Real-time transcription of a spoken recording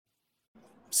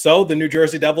So the New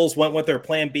Jersey Devils went with their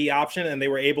plan B option, and they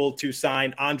were able to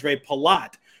sign Andre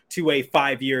Palat to a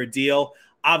 5-year deal.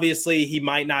 Obviously, he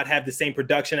might not have the same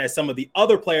production as some of the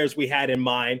other players we had in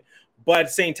mind, but at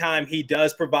the same time, he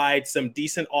does provide some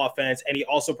decent offense, and he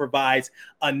also provides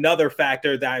another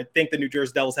factor that I think the New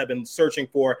Jersey Devils have been searching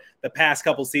for the past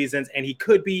couple seasons, and he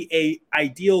could be an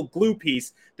ideal glue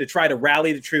piece to try to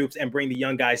rally the troops and bring the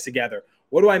young guys together.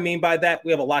 What do I mean by that?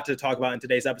 We have a lot to talk about in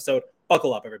today's episode.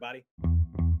 Buckle up, everybody.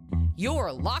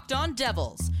 You're Locked On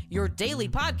Devils, your daily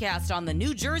podcast on the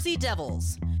New Jersey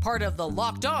Devils. Part of the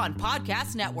Locked On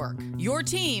Podcast Network, your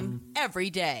team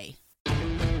every day.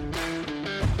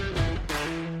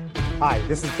 Hi,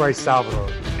 this is Bryce Salvador,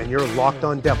 and you're Locked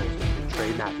On Devils with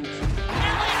Trey Matthews.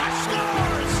 Elliott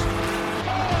scores!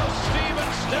 Oh,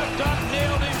 Stevens stepped up,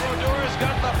 nailed him. Brodor's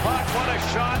got the puck. What a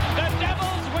shot. The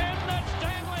Devils win the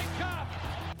Stanley Cup.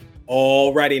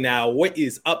 Alrighty now, what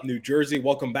is up, New Jersey?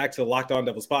 Welcome back to the Locked On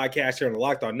Devils podcast here on the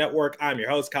Locked On Network. I'm your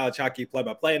host, college hockey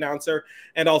play-by-play announcer,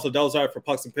 and also Devils Art for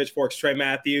Pucks and Pitchforks, Trey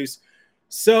Matthews.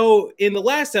 So in the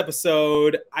last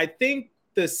episode, I think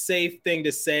the safe thing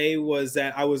to say was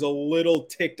that I was a little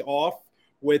ticked off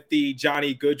with the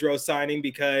Johnny Gaudreau signing,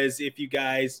 because if you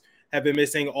guys have been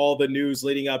missing all the news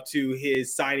leading up to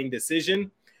his signing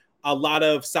decision, a lot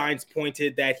of signs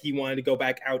pointed that he wanted to go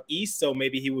back out east. So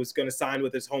maybe he was going to sign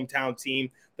with his hometown team,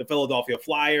 the Philadelphia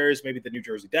Flyers, maybe the New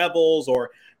Jersey Devils, or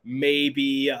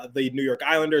maybe the New York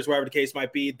Islanders, wherever the case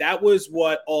might be. That was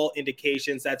what all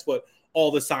indications, that's what all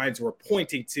the signs were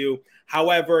pointing to.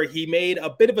 However, he made a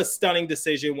bit of a stunning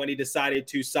decision when he decided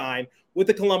to sign with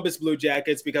the Columbus Blue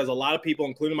Jackets, because a lot of people,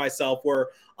 including myself,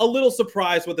 were a little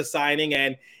surprised with the signing.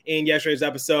 And in yesterday's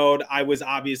episode, I was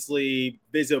obviously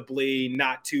visibly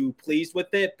not too pleased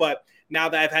with it. But now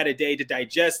that I've had a day to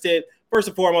digest it, first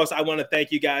and foremost, I want to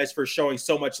thank you guys for showing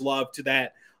so much love to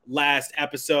that last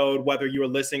episode, whether you were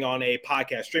listening on a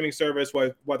podcast streaming service,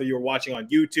 whether you were watching on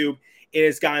YouTube. It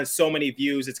has gotten so many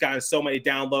views. It's gotten so many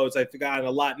downloads. I've gotten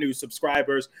a lot of new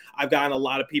subscribers. I've gotten a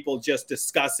lot of people just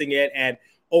discussing it. And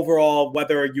overall,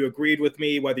 whether you agreed with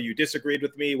me, whether you disagreed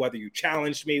with me, whether you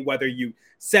challenged me, whether you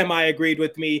semi-agreed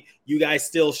with me, you guys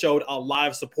still showed a lot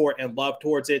of support and love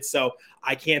towards it. So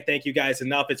I can't thank you guys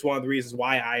enough. It's one of the reasons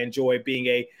why I enjoy being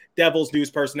a Devils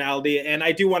news personality. And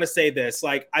I do want to say this,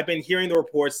 like, I've been hearing the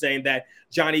reports saying that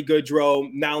Johnny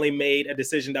Gaudreau not only made a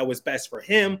decision that was best for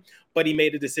him, but he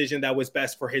made a decision that was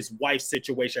best for his wife's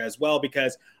situation as well,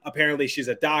 because apparently she's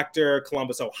a doctor.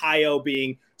 Columbus, Ohio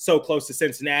being so close to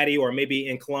Cincinnati, or maybe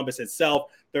in Columbus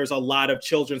itself, there's a lot of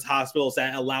children's hospitals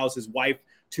that allows his wife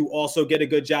to also get a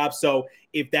good job. So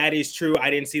if that is true, I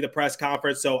didn't see the press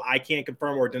conference, so I can't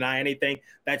confirm or deny anything.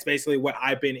 That's basically what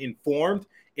I've been informed.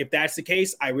 If that's the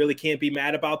case, I really can't be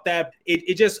mad about that.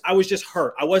 I was just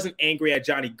hurt. I wasn't angry at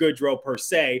Johnny Gaudreau per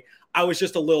se. I was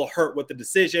just a little hurt with the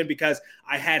decision, because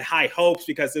I had high hopes,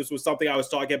 because this was something I was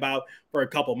talking about for a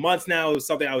couple months now. It was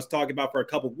something I was talking about for a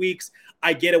couple weeks.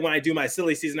 I get it when I do my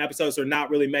silly season episodes. They're not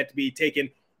really meant to be taken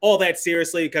all that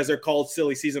seriously, because they're called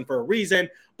silly season for a reason.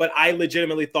 But I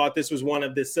legitimately thought this was one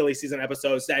of the silly season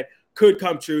episodes that could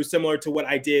come true, similar to what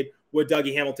I did with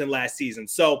Dougie Hamilton last season.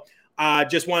 So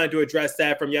just wanted to address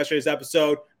that from yesterday's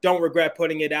episode. Don't regret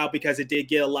putting it out, because it did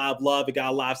get a lot of love. It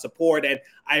got a lot of support, and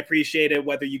I appreciate it,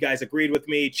 whether you guys agreed with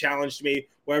me, challenged me,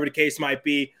 whatever the case might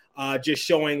be. Just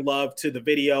showing love to the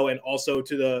video and also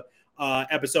to the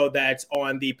episode that's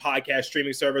on the podcast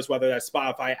streaming service, whether that's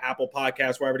Spotify, Apple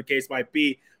Podcasts, wherever the case might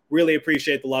be. Really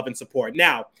appreciate the love and support.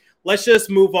 Now, let's just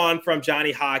move on from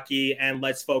Johnny Hockey and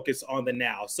let's focus on the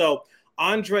now. So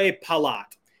Andre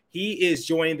Palat, he is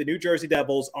joining the New Jersey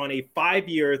Devils on a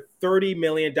 5-year, $30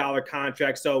 million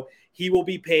contract. So he will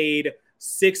be paid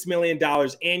 $6 million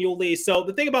annually. So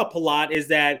the thing about Palat is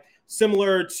that,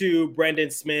 similar to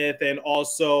Brendan Smith and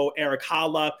also Erik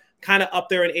Haula, kind of up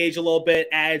there in age a little bit,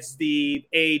 adds the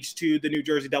age to the New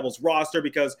Jersey Devils roster,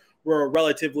 because we're a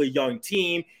relatively young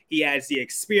team. He adds the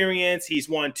experience. He's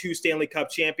won 2 Stanley Cup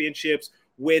championships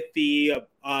with the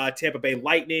Tampa Bay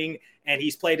Lightning, and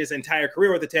he's played his entire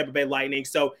career with the Tampa Bay Lightning.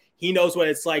 So he knows what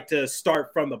it's like to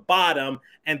start from the bottom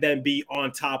and then be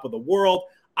on top of the world.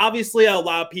 Obviously, a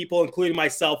lot of people, including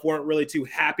myself, weren't really too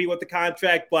happy with the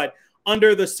contract, but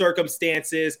under the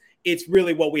circumstances, it's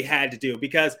really what we had to do,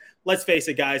 because let's face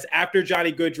it, guys, after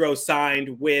Johnny Gaudreau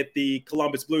signed with the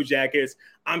Columbus Blue Jackets,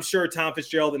 I'm sure Tom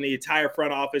Fitzgerald and the entire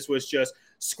front office was just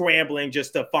scrambling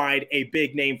just to find a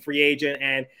big name free agent.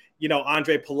 And, you know,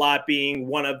 Andre Palat being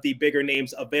one of the bigger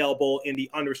names available in the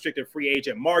unrestricted free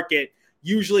agent market,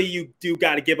 usually you do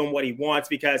got to give him what he wants,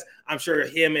 because I'm sure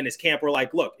him and his camp were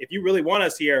like, look, if you really want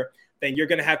us here, then you're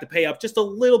going to have to pay up just a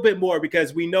little bit more,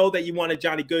 because we know that you wanted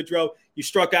Johnny Gaudreau. You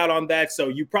struck out on that, so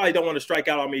you probably don't want to strike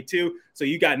out on me too. So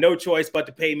you got no choice but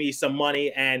to pay me some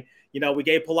money. And, we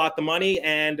gave Palat the money,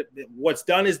 and what's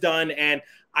done is done. And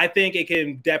I think it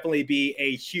can definitely be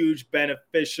a huge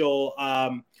beneficial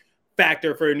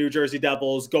factor for New Jersey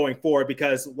Devils going forward,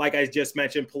 because like I just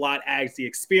mentioned, Palat adds the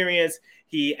experience,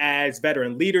 he adds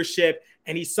veteran leadership,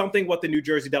 and he's something what the New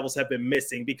Jersey Devils have been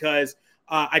missing, because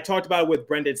I talked about it with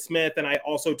Brendan Smith, and I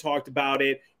also talked about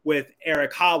it with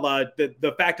Eric Halla.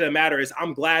 The fact of the matter is,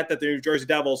 I'm glad that the New Jersey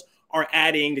Devils are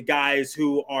adding guys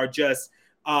who are just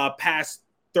past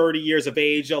 30 years of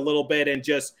age a little bit, and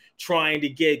just trying to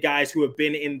get guys who have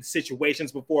been in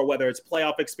situations before, whether it's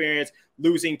playoff experience,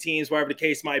 losing teams, whatever the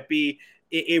case might be.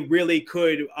 It really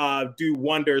could do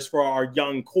wonders for our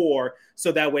young core,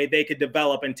 so that way they could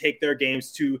develop and take their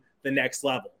games to the next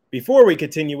level. Before we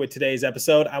continue with today's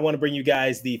episode, I want to bring you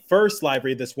guys the first live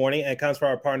read this morning, and it comes from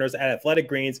our partners at Athletic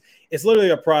Greens. It's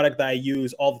literally a product that I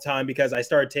use all the time, because I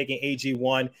started taking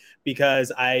AG1 because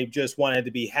I just wanted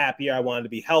to be happier. I wanted to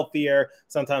be healthier.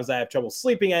 Sometimes I have trouble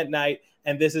sleeping at night,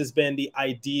 and this has been the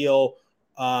ideal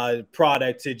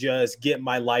product to just get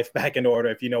my life back in order,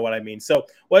 if you know what I mean. So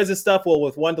what is this stuff? Well,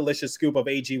 with one delicious scoop of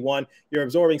AG1, you're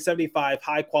absorbing 75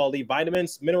 high-quality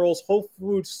vitamins, minerals, whole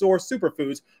food source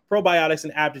superfoods, probiotics,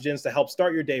 and adaptogens to help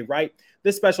start your day right.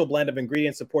 This special blend of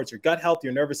ingredients supports your gut health,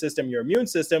 your nervous system, your immune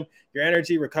system, your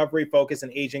energy, recovery, focus,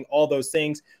 and aging, all those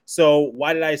things. So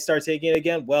why did I start taking it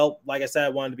again? Well, like I said, I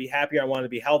wanted to be happier, I wanted to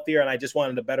be healthier, and I just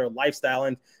wanted a better lifestyle.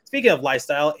 And speaking of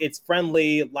lifestyle, it's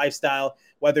friendly lifestyle.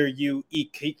 Whether you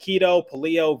eat keto,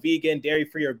 paleo, vegan,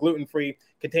 dairy-free, or gluten-free,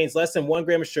 contains less than 1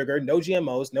 gram of sugar, no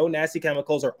GMOs, no nasty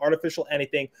chemicals or artificial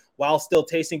anything, while still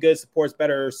tasting good, supports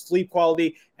better sleep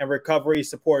quality and recovery,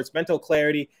 supports mental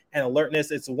clarity and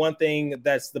alertness. It's one thing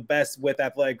that's the best with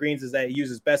Athletic Greens, is that it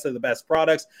uses best of the best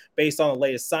products based on the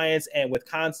latest science, and with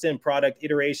constant product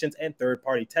iterations and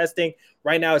third-party testing.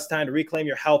 Right now, it's time to reclaim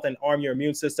your health and arm your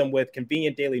immune system with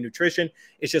convenient daily nutrition.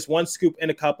 It's just 1 scoop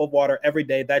in a cup of water every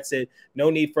day. That's it.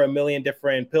 No need for a million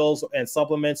different pills and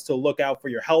supplements to look out for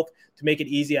your health. To make it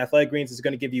easy, Athletic Greens is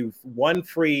going to give you 1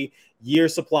 free year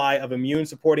supply of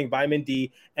immune-supporting vitamin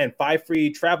D and 5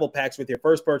 free travel packs with your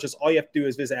first purchase. All you have to do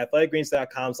is visit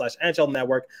athleticgreens.com/NHL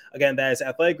Network. Again, that is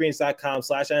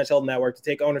athleticgreens.com/NHL Network to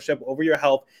take ownership over your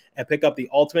health and pick up the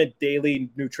ultimate daily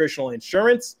nutritional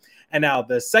insurance. And now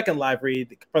the second live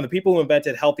read, from the people who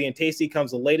invented Healthy and Tasty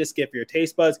comes the latest gift for your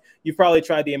taste buds. You've probably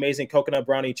tried the amazing Coconut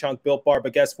Brownie Chunk Built Bar,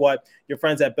 but guess what? Your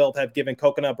friends at Built have given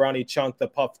Coconut Brownie Chunk the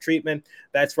puff treatment.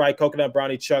 That's right, Coconut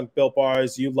Brownie Chunk Built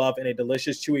Bars you love, in a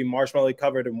delicious, chewy marshmallow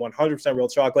covered in 100% real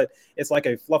chocolate. It's like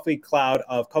a fluffy cloud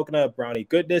of coconut brownie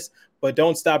goodness. But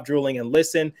don't stop drooling and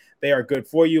listen. They are good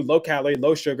for you, low calorie,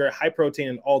 low sugar, high protein,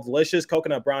 and all delicious.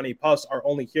 Coconut Brownie Puffs are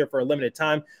only here for a limited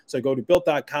time. So go to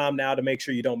Built.com now to make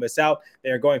sure you don't miss out.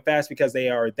 They are going fast because they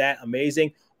are that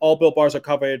amazing. All Built Bars are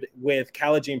covered with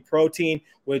collagen protein,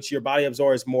 which your body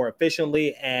absorbs more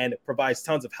efficiently and provides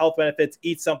tons of health benefits.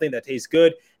 Eat something that tastes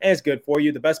good and is good for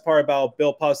you. The best part about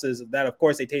Built Puffs is that, of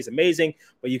course, they taste amazing,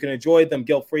 but you can enjoy them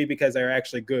guilt-free because they're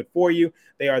actually good for you.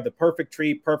 They are the perfect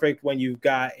treat, perfect when you've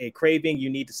got a craving, you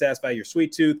need to satisfy your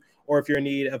sweet tooth, or if you're in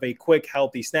need of a quick,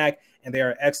 healthy snack, and they are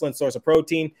an excellent source of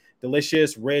protein.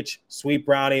 Delicious, rich, sweet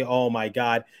brownie. Oh my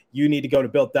God. You need to go to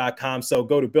Built.com. So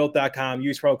go to Built.com,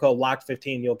 use promo code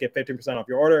LOCKED15. You'll get 15% off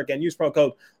your order. Again, use promo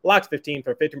code LOCKED15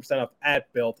 for 15% off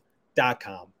at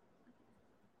Built.com.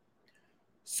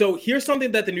 So here's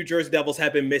something that the New Jersey Devils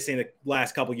have been missing the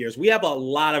last couple of years. We have a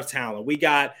lot of talent. We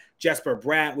got Jesper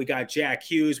Bratt, we got Jack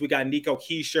Hughes, we got Nico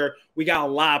Hischier, we got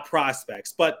a lot of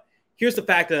prospects. But here's the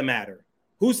fact of the matter.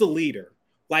 Who's the leader?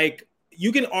 Like,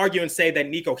 you can argue and say that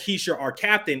Nico Hischier, our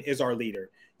captain, is our leader.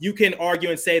 You can argue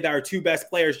and say that our 2 best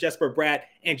players, Jesper Bratt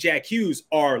and Jack Hughes,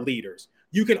 are leaders.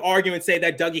 You can argue and say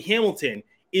that Dougie Hamilton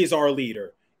is our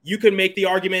leader. You can make the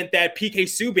argument that PK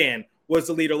Subban was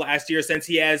the leader last year, since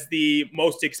he has the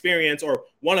most experience, or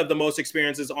one of the most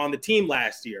experiences on the team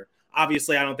last year.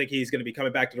 Obviously, I don't think he's going to be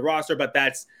coming back to the roster, but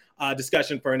that's a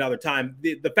discussion for another time.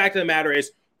 The fact of the matter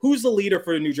is, who's the leader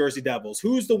for the New Jersey Devils?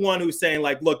 Who's the one who's saying,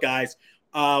 like, look, guys,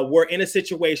 we're in a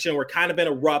situation, we're kind of in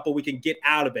a rut, but we can get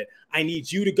out of it. I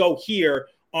need you to go here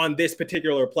on this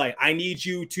particular play. I need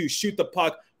you to shoot the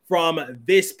puck from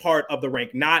this part of the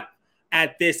rink, not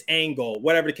at this angle,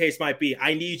 whatever the case might be.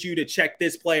 I need you to check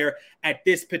this player at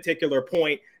this particular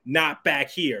point, not back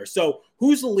here. So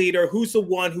who's the leader? Who's the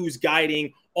one who's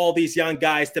guiding all these young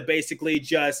guys to basically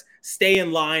just stay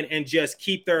in line and just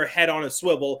keep their head on a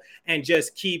swivel and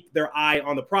just keep their eye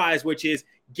on the prize, which is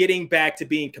getting back to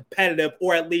being competitive,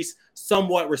 or at least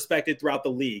somewhat respected throughout the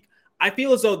league? I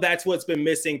feel as though that's what's been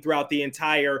missing throughout the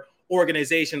entire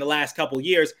organization the last couple of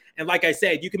years. And like I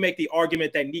said, you can make the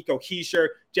argument that Nico Hischier,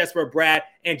 Jesper Bratt,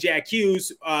 and Jack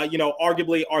Hughes,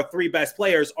 arguably our three best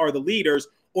players are the leaders,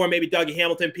 or maybe Dougie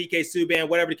Hamilton, PK Subban,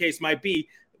 whatever the case might be.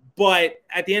 But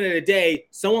at the end of the day,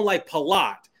 someone like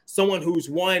Palat, someone who's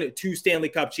won 2 Stanley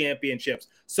Cup championships,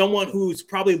 someone who's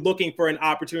probably looking for an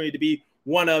opportunity to be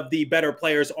one of the better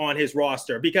players on his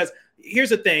roster. Because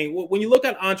here's the thing, when you look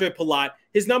at Andre Palat,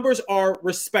 his numbers are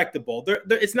respectable.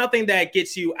 It's nothing that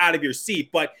gets you out of your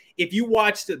seat. But if you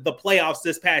watched the playoffs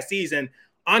this past season,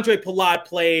 Andre Palat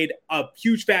played a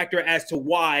huge factor as to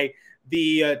why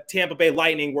the Tampa Bay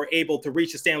Lightning were able to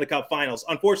reach the Stanley Cup Finals.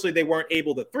 Unfortunately, they weren't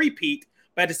able to three-peat,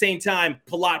 but at the same time,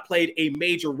 Palat played a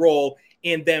major role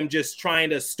in them just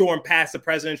trying to storm past the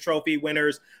President's Trophy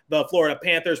winners, the Florida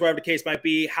Panthers, whatever the case might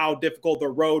be, how difficult the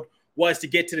road was to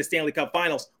get to the Stanley Cup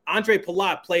Finals. Andre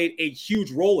Palat played a huge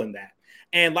role in that.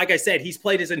 And like I said, he's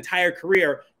played his entire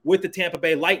career with the Tampa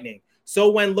Bay Lightning.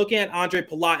 So when looking at Andre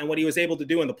Palat and what he was able to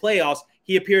do in the playoffs,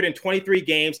 he appeared in 23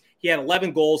 games. He had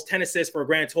 11 goals, 10 assists for a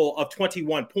grand total of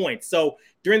 21 points. So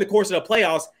during the course of the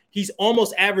playoffs, he's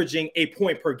almost averaging a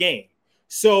point per game.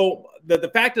 So the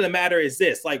fact of the matter is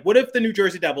this, like, what if the New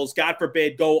Jersey Devils, God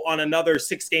forbid, go on another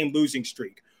 6-game losing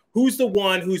streak? Who's the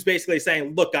one who's basically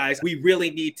saying, look, guys, we really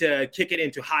need to kick it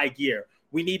into high gear.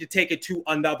 We need to take it to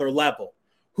another level.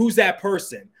 Who's that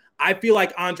person? I feel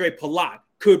like Andre Palat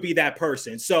could be that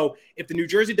person. So if the New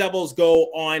Jersey Devils go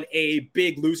on a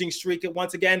big losing streak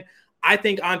once again, I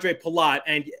think Andre Palat,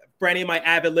 and for any of my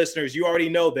avid listeners, you already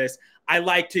know this, I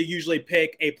like to usually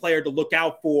pick a player to look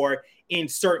out for in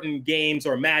certain games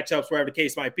or matchups, wherever the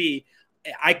case might be.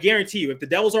 I guarantee you, if the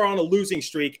Devils are on a losing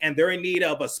streak and they're in need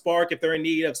of a spark, if they're in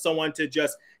need of someone to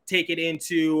just take it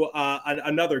into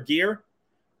another gear,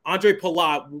 Andre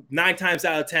Palat, 9 times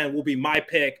out of 10, will be my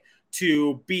pick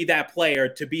to be that player,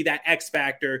 to be that X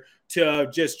factor, to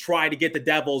just try to get the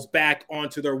Devils back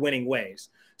onto their winning ways.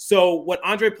 So what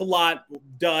Andre Palat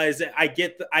does, I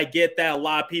get that a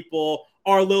lot of people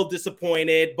are a little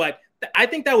disappointed, but I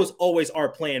think that was always our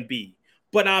plan B.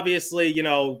 But obviously,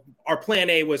 our plan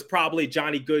A was probably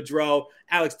Johnny Gaudreau,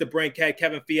 Alex DeBrincat,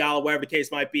 Kevin Fiala, whatever the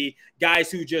case might be, guys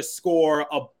who just score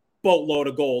a boatload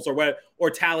of goals or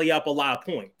tally up a lot of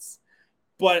points.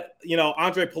 But,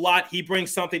 Andre Palat, he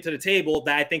brings something to the table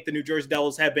that I think the New Jersey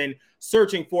Devils have been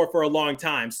searching for a long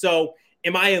time. So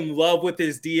am I in love with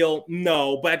this deal?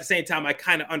 No. But at the same time, I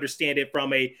kind of understand it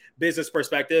from a business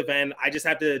perspective. And I just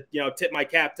have to, tip my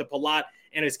cap to Palat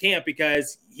and his camp,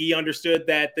 because he understood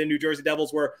that the New Jersey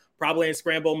Devils were probably in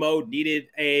scramble mode, needed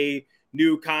a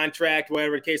new contract,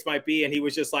 whatever the case might be. And he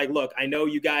was just like, look, I know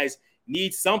you guys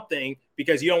need something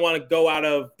because you don't want to go out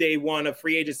of day one of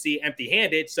free agency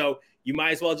empty-handed. So you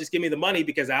might as well just give me the money,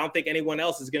 because I don't think anyone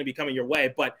else is going to be coming your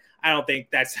way. But I don't think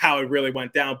that's how it really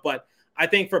went down. But I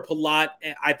think for Palat,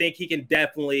 I think he can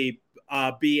definitely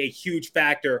be a huge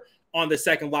factor on the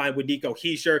second line with Nico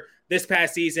Hischier. This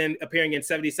past season, appearing in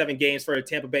 77 games for the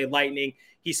Tampa Bay Lightning,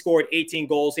 he scored 18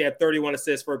 goals. He had 31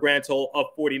 assists for a grand total of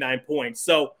 49 points.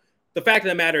 So the fact of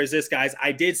the matter is this, guys,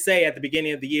 I did say at the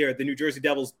beginning of the year, the New Jersey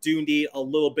Devils do need a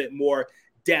little bit more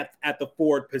depth at the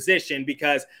forward position,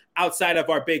 because outside of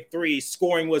our big three,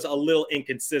 scoring was a little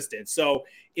inconsistent. So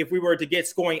if we were to get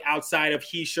scoring outside of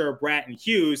Hischier, Bratt, and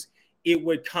Hughes, it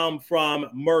would come from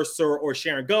Mercer or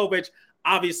Sharangovich.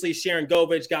 Obviously,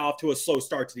 Sharangovich got off to a slow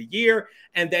start to the year.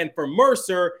 And then for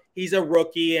Mercer, he's a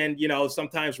rookie. And,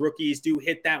 sometimes rookies do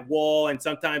hit that wall, and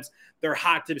sometimes they're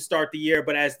hot to start the year.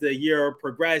 But as the year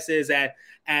progresses,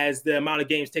 as the amount of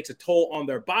games takes a toll on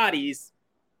their bodies,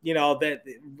 that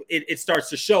it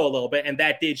starts to show a little bit. And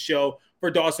that did show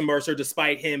for Dawson Mercer,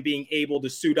 despite him being able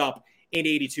to suit up in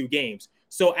 82 games.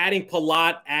 So adding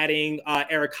Palat, adding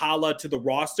Erik Haula to the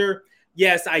roster,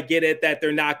 yes, I get it that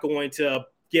they're not going to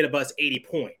give us 80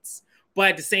 points.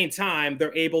 But at the same time,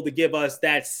 they're able to give us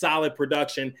that solid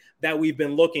production that we've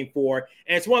been looking for.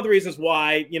 And it's one of the reasons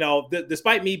why,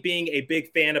 despite me being a big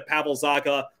fan of Pavel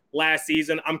Zacha last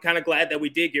season, I'm kind of glad that we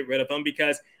did get rid of him,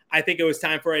 because I think it was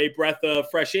time for a breath of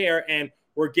fresh air. And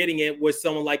we're getting it with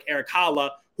someone like Erik Haula,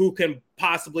 who can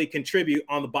possibly contribute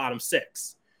on the bottom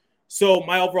six. So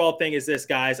my overall thing is this,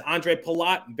 guys. Andre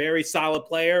Palat, very solid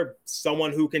player,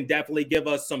 someone who can definitely give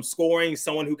us some scoring,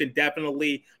 someone who can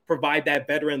definitely provide that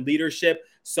veteran leadership,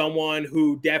 someone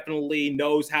who definitely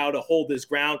knows how to hold his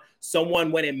ground,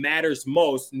 someone when it matters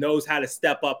most knows how to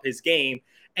step up his game.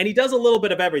 And he does a little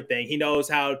bit of everything. He knows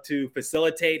how to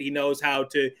facilitate. He knows how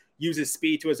to use his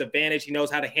speed to his advantage. He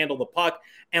knows how to handle the puck.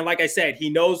 And like I said, he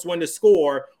knows when to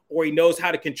score, or he knows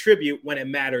how to contribute when it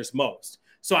matters most.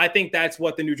 So I think that's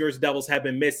what the New Jersey Devils have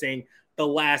been missing the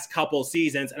last couple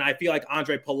seasons. And I feel like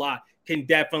Andre Palat can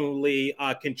definitely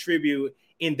contribute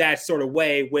in that sort of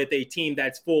way with a team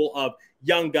that's full of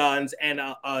young guns and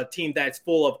a team that's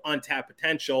full of untapped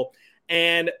potential.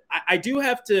 And I do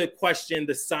have to question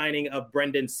the signing of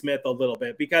Brendan Smith a little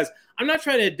bit, because I'm not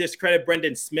trying to discredit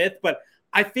Brendan Smith, but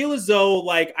I feel as though,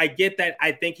 like, I get that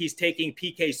I think he's taking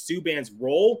PK Subban's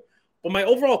role. But my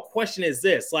overall question is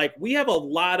this: like, we have a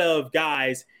lot of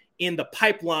guys in the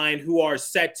pipeline who are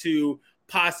set to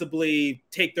possibly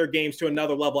take their games to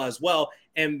another level as well.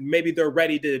 And maybe they're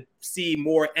ready to see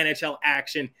more NHL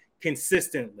action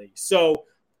consistently. So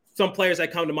some players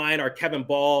that come to mind are Kevin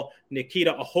Ball,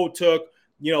 Nikita Ahotuk,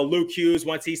 Luke Hughes,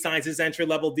 once he signs his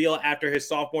entry-level deal after his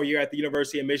sophomore year at the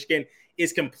University of Michigan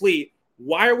is complete.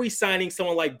 Why are we signing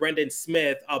someone like Brendan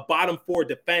Smith, a bottom four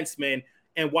defenseman,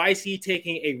 and why is he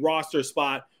taking a roster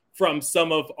spot from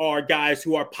some of our guys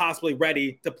who are possibly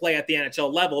ready to play at the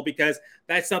NHL level? Because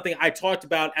that's something I talked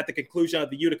about at the conclusion of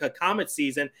the Utica Comets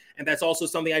season, and that's also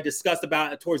something I discussed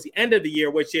about towards the end of the year,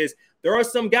 which is there are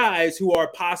some guys who are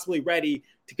possibly ready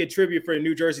to contribute for the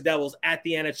New Jersey Devils at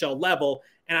the NHL level.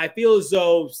 And I feel as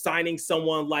though signing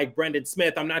someone like Brendan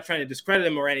Smith, I'm not trying to discredit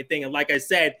him or anything. And like I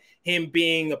said, him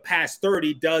being past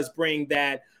 30 does bring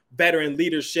that veteran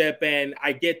leadership. And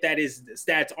I get that his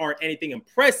stats aren't anything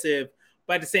impressive,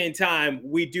 but at the same time,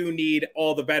 we do need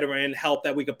all the veteran help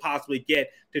that we could possibly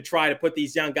get to try to put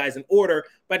these young guys in order.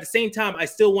 But at the same time, I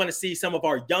still want to see some of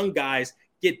our young guys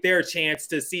get their chance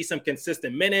to see some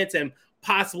consistent minutes and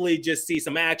possibly just see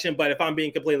some action. But if I'm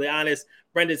being completely honest,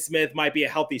 Brendan Smith might be a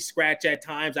healthy scratch at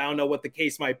times. I don't know what the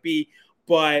case might be.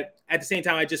 But at the same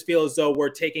time, I just feel as though we're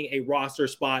taking a roster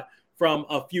spot from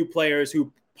a few players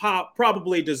who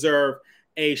probably deserve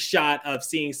a shot of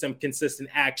seeing some consistent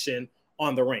action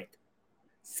on the rink.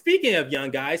 Speaking of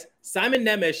young guys, Simon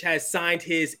Nemec has signed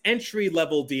his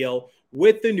entry-level deal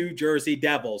with the New Jersey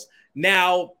Devils.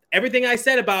 Now, everything I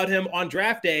said about him on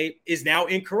draft day is now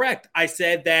incorrect. I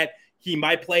said that he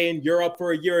might play in Europe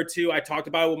for a year or two. I talked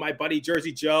about it with my buddy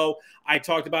Jersey Joe. I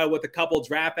talked about it with a couple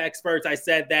draft experts. I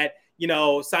said that,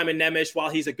 Simon Nemec, while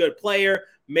he's a good player,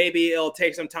 maybe it'll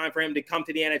take some time for him to come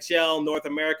to the NHL, North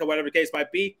America, whatever the case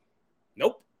might be.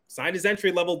 Nope. Signed his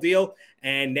entry-level deal.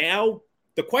 And now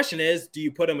the question is, do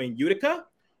you put him in Utica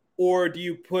or do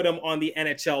you put him on the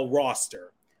NHL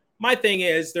roster? My thing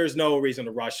is there's no reason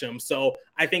to rush him. So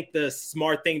I think the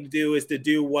smart thing to do is to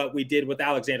do what we did with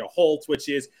Alexander Holtz, which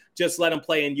is just let him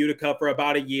play in Utica for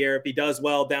about a year. If he does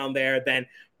well down there, then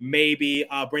maybe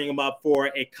bring him up for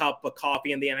a cup of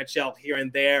coffee in the NHL here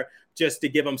and there just to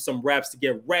give him some reps to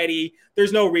get ready.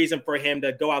 There's no reason for him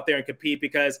to go out there and compete,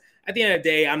 because at the end of the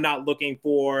day, I'm not looking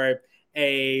for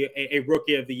a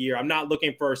rookie of the year. I'm not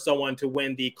looking for someone to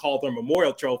win the Calder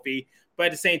Memorial Trophy. But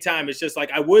at the same time, it's just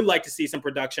like I would like to see some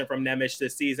production from Nemec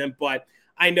this season. But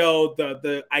I know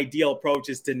the ideal approach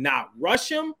is to not rush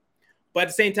him. But at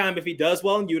the same time, if he does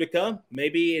well in Utica,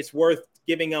 maybe it's worth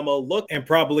giving him a look and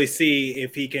probably see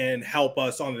if he can help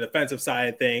us on the defensive side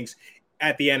of things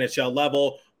at the NHL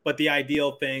level. But the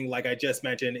ideal thing, like I just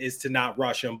mentioned, is to not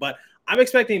rush him. But I'm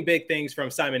expecting big things from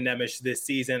Simon Nemec this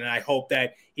season, and I hope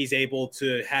that he's able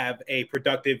to have a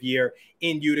productive year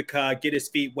in Utica, get his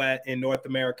feet wet in North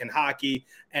American hockey,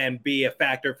 and be a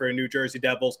factor for New Jersey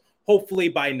Devils, hopefully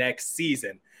by next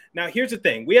season. Now, here's the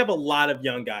thing. We have a lot of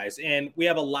young guys, and we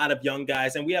have a lot of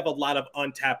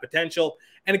untapped potential.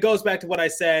 And it goes back to what I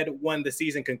said when the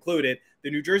season concluded.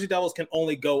 The New Jersey Devils can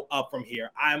only go up from here.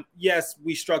 Yes,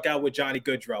 we struck out with Johnny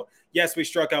Gaudreau. Yes, we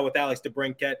struck out with Alex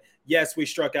DeBrincat. Yes, we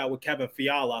struck out with Kevin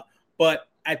Fiala. But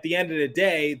at the end of the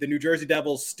day, the New Jersey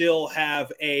Devils still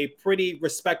have a pretty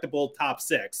respectable top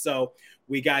six. So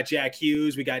we got Jack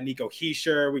Hughes, we got Nico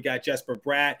Hischier, we got Jesper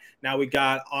Bratt. Now we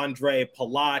got Andre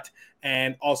Palat.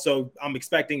 And also, I'm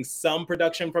expecting some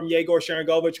production from Yegor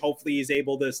Sharangovich. Hopefully, he's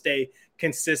able to stay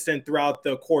consistent throughout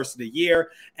the course of the year.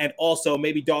 And also,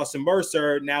 maybe Dawson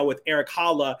Mercer, now with Eric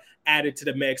Haula added to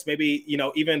the mix. Maybe,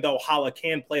 even though Haula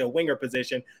can play a winger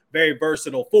position, very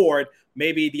versatile forward,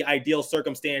 maybe the ideal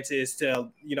circumstance is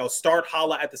to, start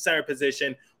Haula at the center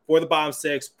position for the bottom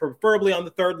six, preferably on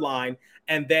the third line,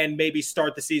 and then maybe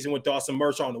start the season with Dawson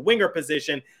Mercer on the winger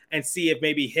position and see if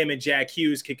maybe him and Jack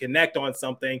Hughes can connect on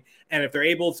something. And if they're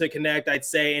able to connect, I'd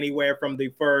say anywhere from the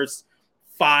first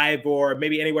 5 or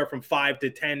maybe anywhere from 5 to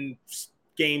 10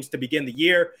 games to begin the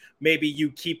year, maybe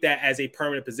you keep that as a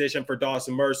permanent position for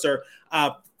Dawson Mercer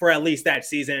for at least that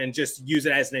season and just use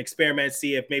it as an experiment,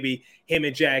 see if maybe him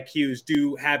and Jack Hughes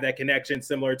do have that connection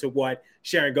similar to what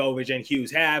Sharangovich and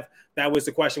Hughes have. That was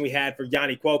the question we had for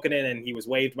Yanni Kuokkanen, and he was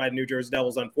waived by the New Jersey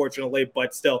Devils, unfortunately.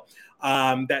 But still,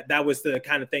 that was the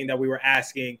kind of thing that we were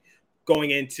asking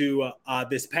going into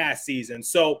this past season.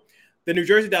 So the New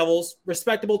Jersey Devils,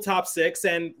 respectable top 6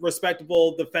 and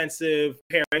respectable defensive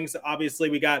pairings. Obviously,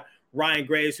 we got Ryan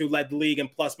Graves, who led the league in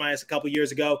plus minus a couple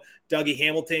years ago. Dougie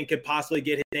Hamilton could possibly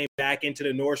get his name back into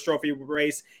the Norris Trophy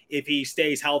race if he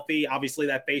stays healthy. Obviously,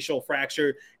 that facial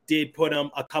fracture did put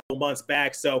him a couple months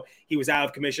back, so he was out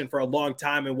of commission for a long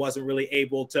time and wasn't really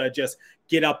able to just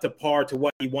get up to par to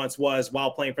what he once was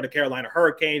while playing for the Carolina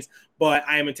Hurricanes. But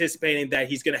I am anticipating that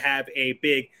he's going to have a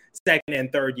big second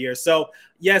and third year. So,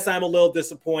 yes, I'm a little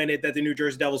disappointed that the New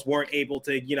Jersey Devils weren't able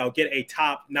to, get a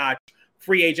top-notch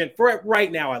free agent for it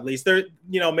right now, at least. They're,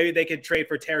 maybe they could trade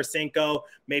for Tarasenko,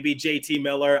 maybe JT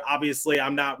Miller. Obviously,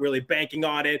 I'm not really banking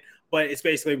on it, but it's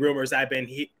basically rumors I've been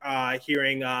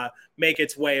hearing make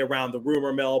its way around the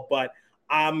rumor mill. But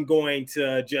I'm going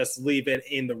to just leave it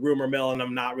in the rumor mill, and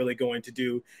I'm not really going to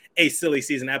do a silly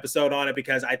season episode on it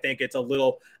because I think it's a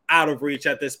little out of reach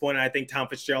at this point. And I think Tom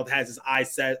Fitzgerald has his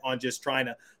eyes set on just trying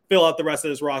to fill out the rest of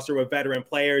his roster with veteran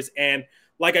players. And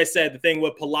like I said, the thing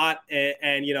with Palat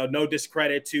and no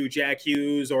discredit to Jack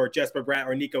Hughes or Jesper Bratt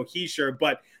or Nico Hischier,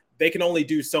 but they can only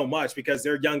do so much because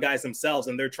they're young guys themselves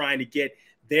and they're trying to get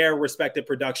their respective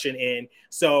production in.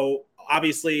 So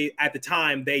obviously at the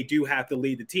time they do have to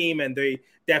lead the team and they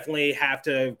definitely have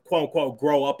to quote unquote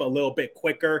grow up a little bit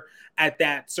quicker at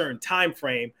that certain time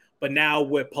frame. But now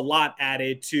with Palat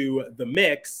added to the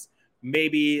mix,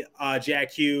 maybe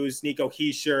Jack Hughes, Nico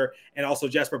Hischier, and also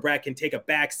Jesper Bratt can take a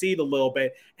back seat a little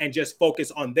bit and just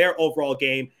focus on their overall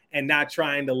game and not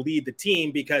trying to lead the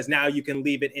team because now you can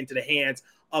leave it into the hands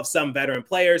of some veteran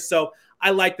players. So I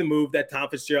like the move that Tom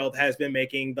Fitzgerald has been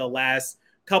making the last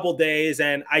couple days,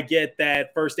 and I get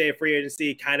that first day of free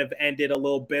agency kind of ended a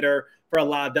little bitter for a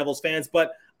lot of Devils fans,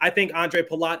 but I think Andre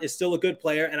Palat is still a good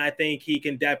player, and I think he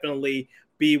can definitely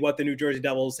be what the New Jersey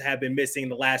Devils have been missing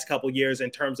the last couple years in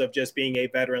terms of just being a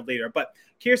veteran leader. But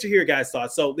curious to hear your guys'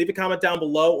 thoughts. So leave a comment down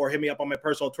below or hit me up on my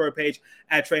personal Twitter page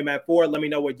at TreyMatt4. Let me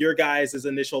know what your guys'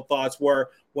 initial thoughts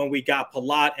were when we got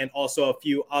Palat and also a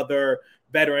few other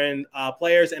veteran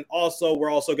players. And also, we're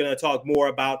also going to talk more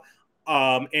about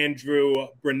Andrew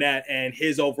Brunette and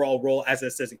his overall role as an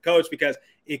assistant coach, because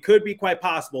it could be quite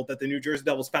possible that the New Jersey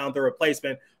Devils found their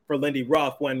replacement for Lindy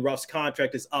Ruff when Ruff's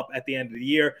contract is up at the end of the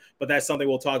year. But that's something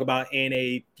we'll talk about in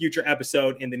a future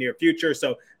episode in the near future.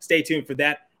 So stay tuned for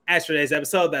that. As for today's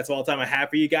episode, that's all the time I have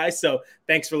for you guys. So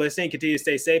thanks for listening. Continue to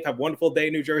stay safe. Have a wonderful day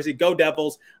in New Jersey. Go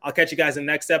Devils. I'll catch you guys in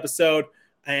the next episode.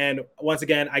 And once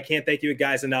again, I can't thank you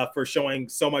guys enough for showing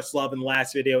so much love in the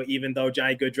last video. Even though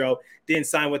Johnny Gaudreau didn't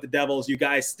sign with the Devils, you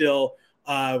guys still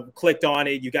clicked on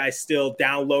it. You guys still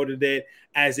downloaded it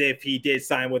as if he did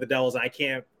sign with the Devils. I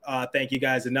can't thank you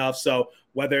guys enough. So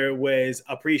whether it was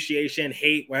appreciation,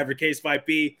 hate, whatever the case might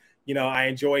be, I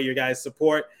enjoy your guys'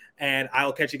 support. And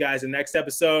I'll catch you guys in the next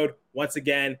episode. Once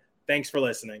again, thanks for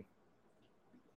listening.